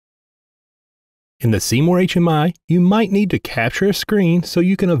In the C-more HMI, you might need to capture a screen so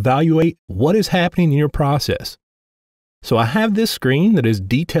you can evaluate what is happening in your process. So I have this screen that is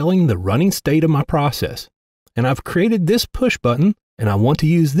detailing the running state of my process, and I've created this push button, and I want to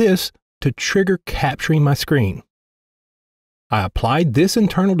use this to trigger capturing my screen. I applied this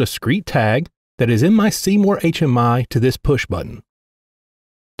internal discrete tag that is in my C-more HMI to this push button.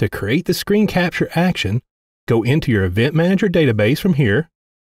 To create the screen capture action, go into your Event Manager database from here,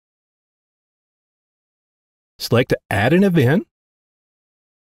 select to add an event,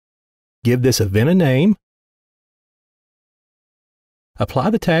 give this event a name, apply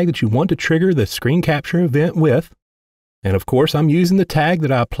the tag that you want to trigger the screen capture event with, and of course I'm using the tag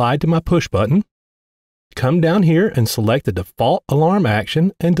that I applied to my push button. Come down here and select the default alarm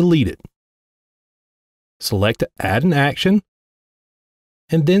action and delete it. Select to add an action,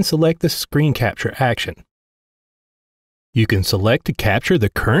 and then select the screen capture action. You can select to capture the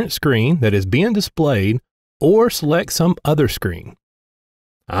current screen that is being displayed or select some other screen.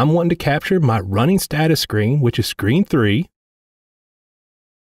 I'm wanting to capture my running status screen, which is screen 3.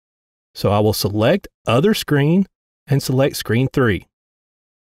 So I will select Other Screen and select screen 3.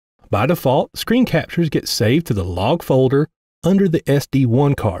 By default, screen captures get saved to the log folder under the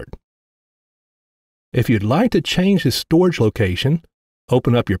SD1 card. If you'd like to change the storage location,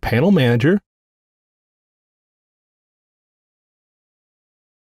 open up your Panel Manager,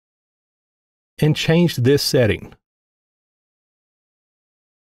 and change this setting.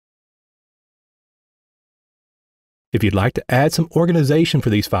 If you'd like to add some organization for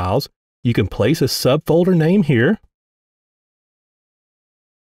these files, you can place a subfolder name here,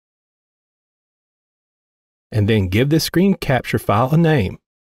 and then give this screen capture file a name.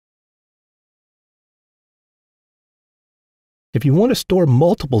 If you want to store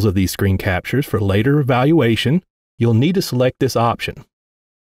multiples of these screen captures for later evaluation, you'll need to select this option.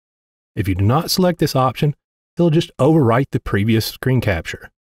 If you do not select this option, it'll just overwrite the previous screen capture.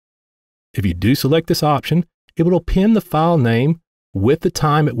 If you do select this option, it will append the file name with the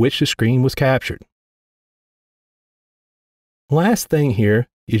time at which the screen was captured. Last thing here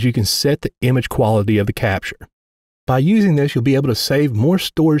is you can set the image quality of the capture. By using this, you'll be able to save more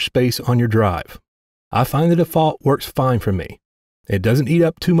storage space on your drive. I find the default works fine for me. It doesn't eat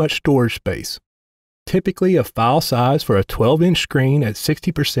up too much storage space. Typically, a file size for a 12-inch screen at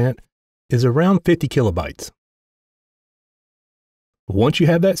 60% is around 50 kilobytes. Once you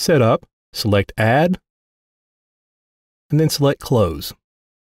have that set up, select Add, and then select Close.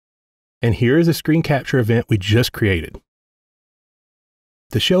 And here is the screen capture event we just created.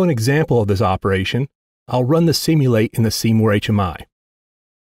 To show an example of this operation, I'll run the simulate in the C-more HMI.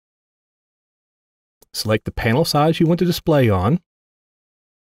 Select the panel size you want to display on.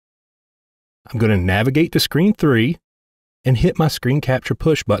 I'm going to navigate to screen 3 and hit my screen capture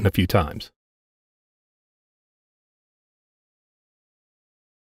push button a few times.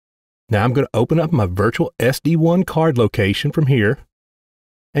 Now I'm going to open up my virtual SD1 card location from here,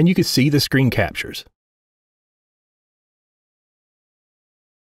 and you can see the screen captures.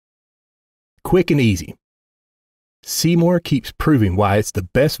 Quick and easy. C-more keeps proving why it's the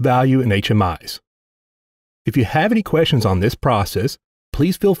best value in HMIs. If you have any questions on this process,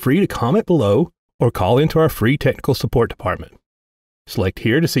 please feel free to comment below or call into our free technical support department. Select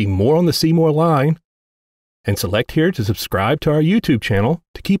here to see more on the C-more line, and select here to subscribe to our YouTube channel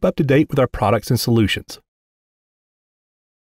to keep up to date with our products and solutions.